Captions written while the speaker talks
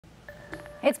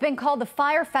It's been called the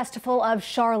Fire Festival of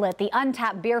Charlotte. The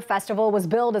Untappd Beer Festival was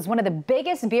billed as one of the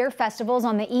biggest beer festivals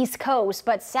on the East Coast,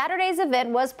 but Saturday's event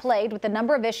was plagued with a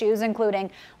number of issues,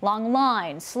 including long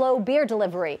lines, slow beer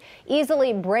delivery,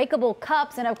 easily breakable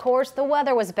cups, and of course, the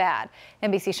weather was bad.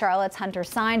 NBC Charlotte's Hunter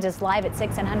Signs is live at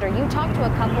 6 and Hunter. You talked to a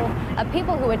couple of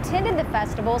people who attended the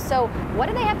festival, so what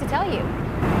do they have to tell you?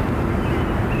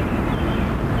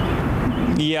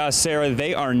 Yeah, Sarah,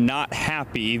 they are not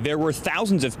happy. There were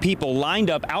thousands of people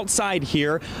lined up outside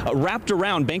here, wrapped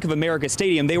around Bank of America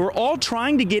Stadium. They were all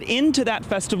trying to get into that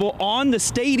festival on the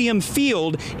stadium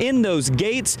field in those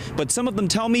gates, but some of them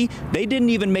tell me they didn't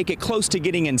even make it close to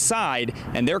getting inside,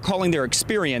 and they're calling their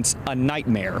experience a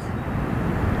nightmare.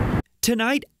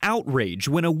 Tonight, outrage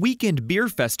when a weekend beer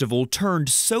festival turned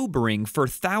sobering for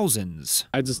thousands.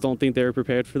 I just don't think they were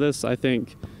prepared for this. I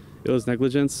think it was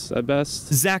negligence at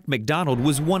best. Zach McDonald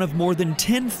was one of more than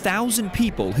 10,000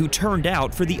 people who turned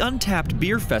out for the Untappd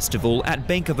Beer Festival at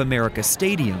Bank of America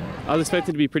Stadium. I was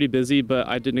expecting to be pretty busy, but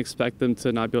I didn't expect them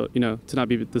to not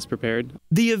be, this prepared.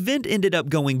 The event ended up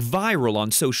going viral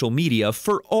on social media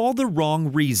for all the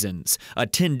wrong reasons.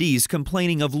 Attendees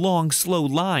complaining of long, slow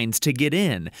lines to get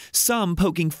in, some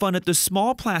poking fun at the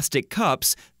small plastic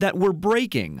cups that were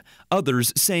breaking,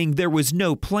 others saying there was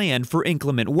no plan for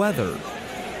inclement weather.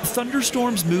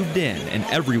 Thunderstorms moved in and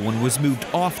everyone was moved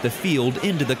off the field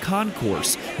into the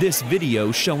concourse. This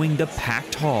video showing the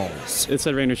packed halls. It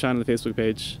said rain or shine on the Facebook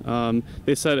page.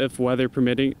 They said if weather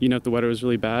permitting, if the weather was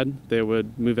really bad, they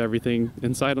would move everything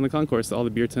inside on the concourse. All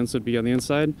the beer tents would be on the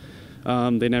inside.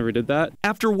 They never did that.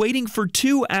 After waiting for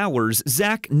 2 hours,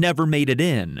 Zach never made it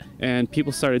in. And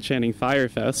people started chanting Fire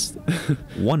Fest.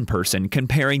 One person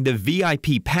comparing the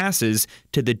VIP passes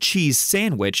to the cheese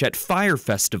sandwich at Fire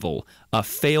Festival, a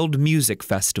failed music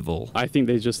festival. I think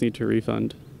they just need to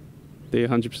refund. They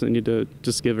 100% need to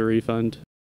just give a refund.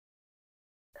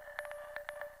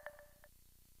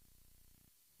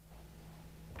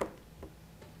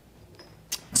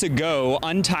 Ago,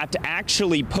 Untappd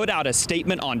actually put out a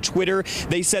statement on Twitter.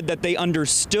 They said that they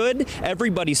understood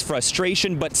everybody's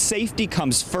frustration, but safety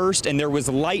comes first, and there was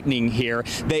lightning here.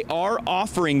 They are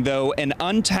offering, though, an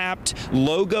Untappd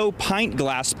logo pint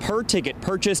glass per ticket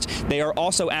purchased. They are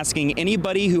also asking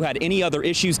anybody who had any other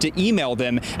issues to email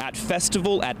them at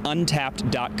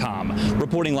festival@untappd.com.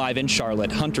 Reporting live in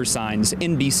Charlotte, Hunter Signs,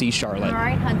 NBC Charlotte. All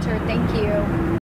right, Hunter, thank you.